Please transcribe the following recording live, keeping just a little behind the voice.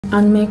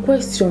And my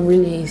question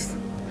really is,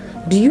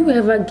 do you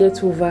ever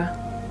get over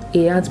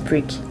a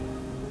heartbreak?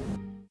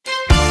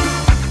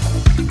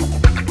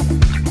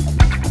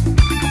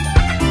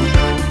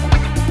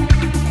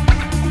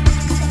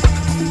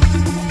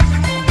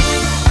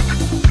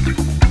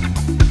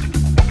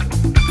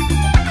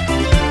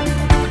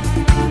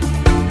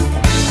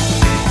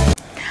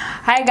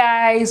 Hi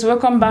guys,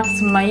 welcome back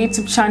to my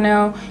YouTube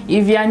channel.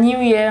 If you are new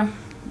here,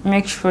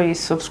 make sure you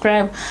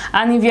subscribe,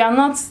 and if you are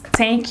not,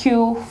 thank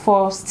you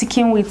for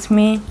sticking with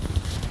me.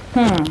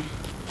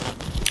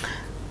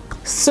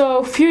 So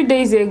a few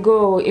days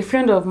ago, a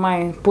friend of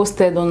mine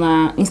posted on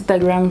her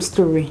Instagram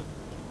story,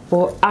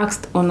 or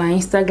asked on her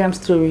Instagram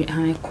story,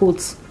 and I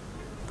quote,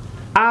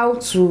 how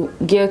to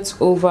get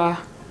over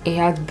a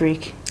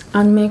heartbreak.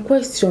 And my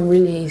question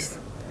really is,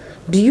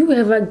 do you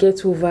ever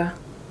get over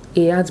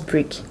a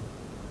heartbreak?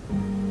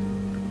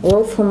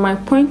 Well, from my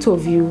point of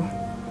view,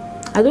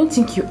 I don't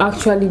think you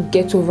actually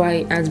get over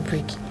a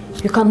heartbreak.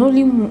 You can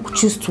only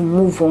choose to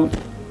move on.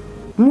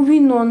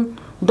 Moving on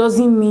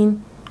doesn't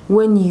mean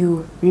when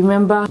you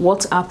remember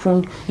what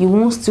happened, you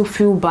won't still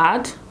feel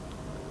bad.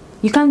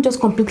 You can't just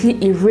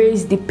completely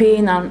erase the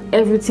pain and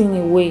everything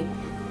away.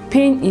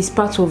 Pain is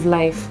part of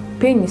life.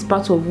 Pain is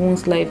part of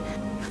one's life.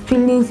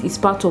 Feelings is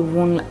part of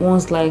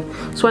one's life.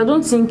 So I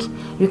don't think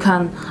you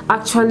can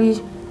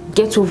actually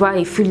get over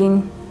a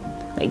feeling,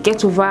 like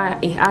get over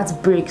a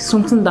heartbreak,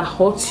 something that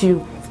hurts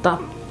you, that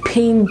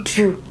pained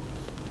you.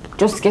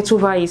 Just get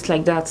over it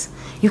like that.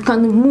 You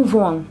can move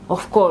on,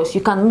 of course. You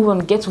can move on,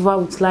 get over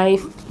with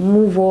life,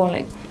 move on,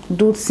 like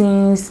do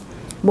things.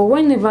 But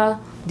whenever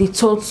the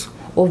thought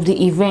of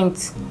the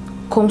event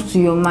comes to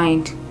your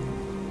mind,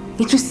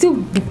 it will still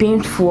be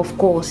painful, of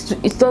course.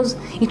 It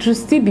will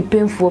still be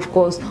painful, of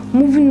course.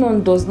 Moving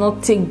on does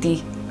not take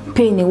the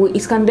pain away.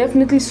 It can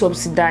definitely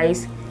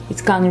subsidize,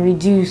 it can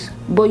reduce,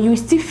 but you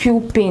still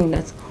feel pain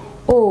that,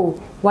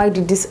 oh, why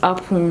did this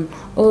happen?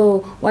 Oh,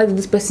 why did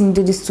this person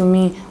do this to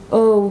me?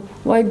 Oh,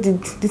 why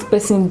did this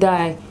person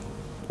die?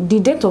 The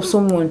death of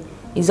someone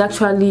is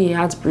actually a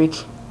heartbreak.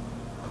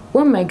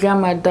 When my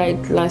grandma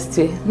died last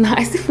year, now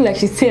I still feel like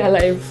she's still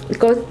alive,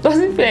 because it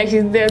doesn't feel like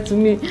she's there to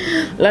me.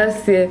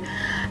 Last year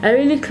I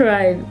really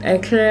cried. I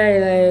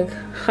cried like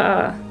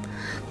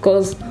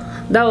because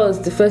that was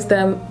the first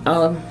time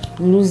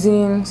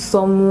losing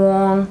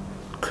someone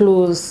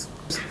close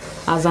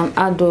as an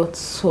adult.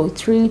 So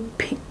it really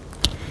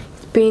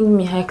pained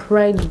me. I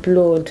cried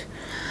blood,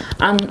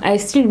 and I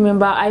still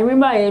remember. I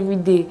remember every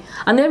day,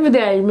 and every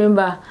day I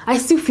remember, I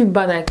still feel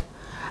bad. Like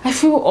I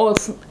feel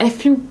hurt, I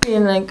feel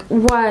pain. Like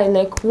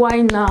why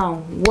now?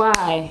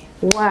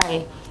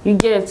 Why you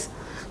get?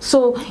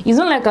 So it's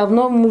not like I've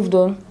not moved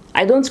on.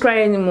 I don't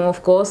cry anymore,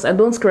 of course. I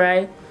don't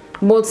cry,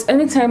 but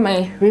anytime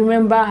I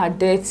remember her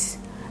death,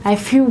 I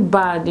feel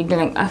bad again.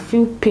 Like I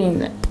feel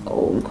pain. Like,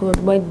 oh God,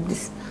 why did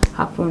this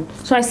happen?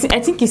 So I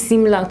think it's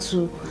similar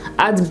to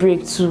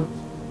heartbreak too.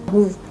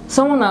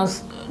 Someone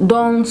has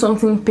done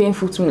something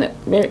painful to me,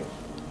 like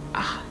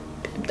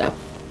that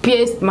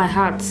pierced my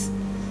heart.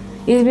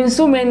 It's been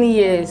so many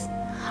years,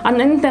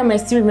 and anytime I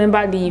still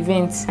remember the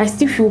event, I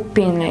still feel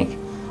pain. Like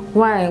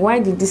why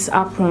did this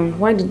happen?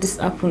 Why did this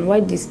happen?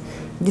 Why this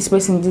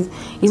person did?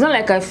 It's not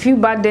like I feel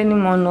bad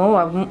anymore. No,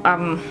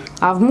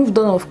 I've moved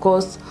on, of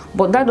course,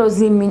 but that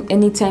doesn't mean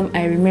anytime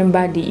I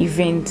remember the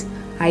event,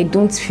 I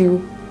don't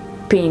feel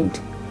pained.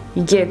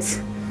 You get?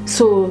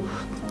 So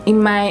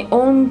in my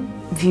own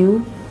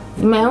view,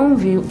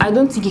 I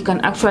don't think you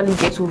can actually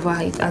get over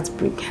it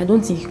heartbreak. I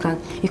don't think you can.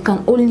 You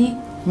can only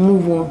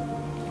move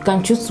on. You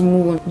can choose to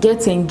move on.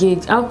 Get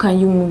engaged. How can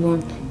you move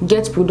on?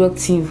 Get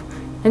productive.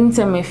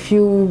 Anytime I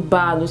feel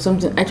bad or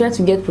something, I try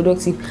to get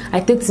productive. I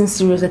take things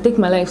serious. I take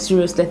my life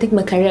seriously. I take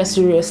my career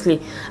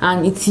seriously,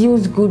 and it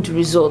yields good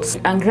results.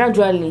 And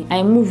gradually,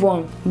 I move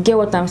on. Get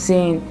what I'm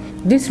saying?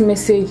 This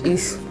message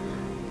is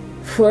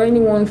for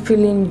anyone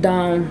feeling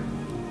down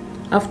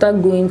after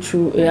going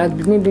through a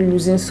heartbreak, maybe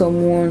losing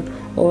someone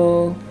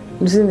or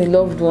losing a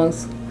loved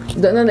ones.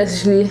 Not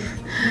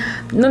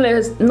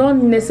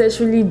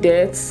necessarily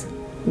death,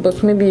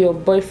 but maybe your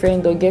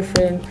boyfriend or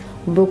girlfriend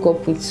broke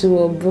up with you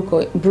or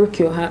broke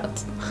your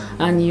heart,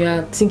 and you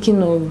are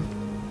thinking of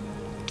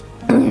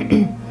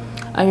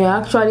and you're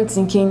actually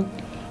thinking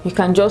you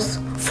can just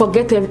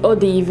forget all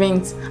the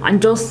events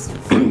and just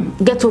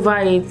get over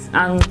it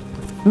and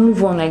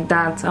move on like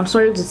that. I'm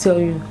sorry to tell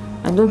you,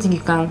 I don't think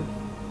you can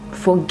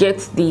forget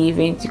the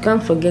event. You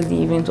can't forget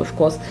the event, of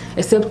course,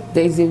 except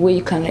there is a way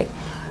you can like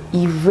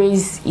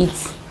erase it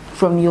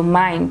from your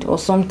mind or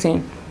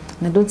something,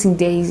 and I don't think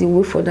there is a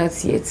way for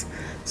that yet.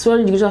 So all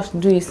you just have to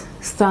do is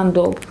stand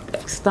up,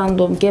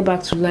 get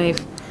back to life,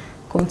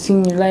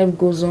 continue. Life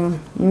goes on,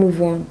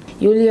 move on.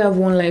 You only have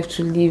one life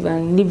to live,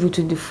 and live it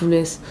to the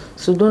fullest.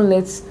 So don't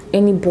let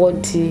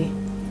anybody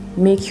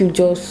make you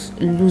just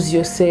lose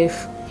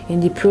yourself in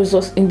the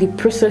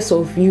process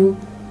of you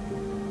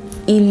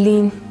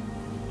healing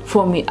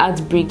from a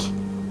heartbreak,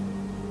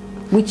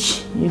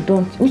 which you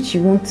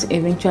won't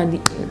eventually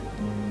heal.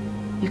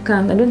 You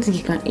can. I don't think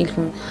you can heal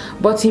from.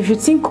 But if you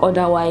think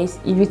otherwise,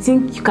 if you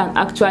think you can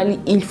actually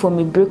heal from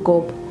a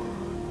breakup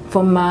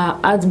from my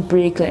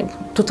heartbreak,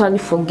 like totally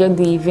forget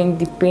the event,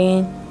 the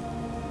pain,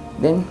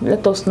 then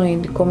let us know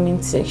in the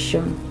comment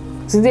section.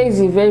 Today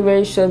is a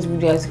very short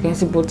video, as you can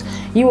see, but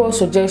your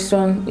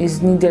suggestion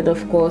is needed,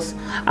 of course.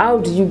 How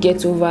do you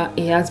get over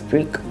a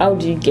heartbreak? How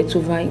do you get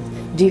over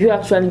it? Do you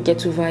actually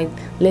get over it?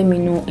 Let me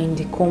know in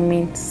the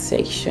comment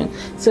section.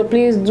 So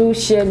please do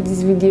share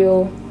this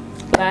video,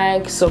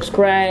 like,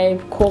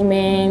 subscribe,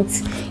 comment.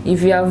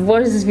 If you have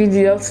watched this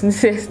video up to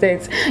this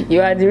extent,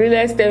 you are the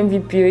realest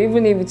MVP. Or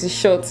even if it is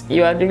short,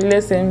 you are the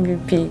realest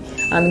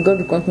MVP, and God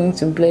will continue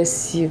to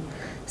bless you.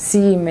 See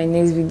you in my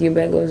next video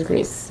by God's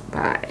grace.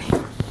 Bye.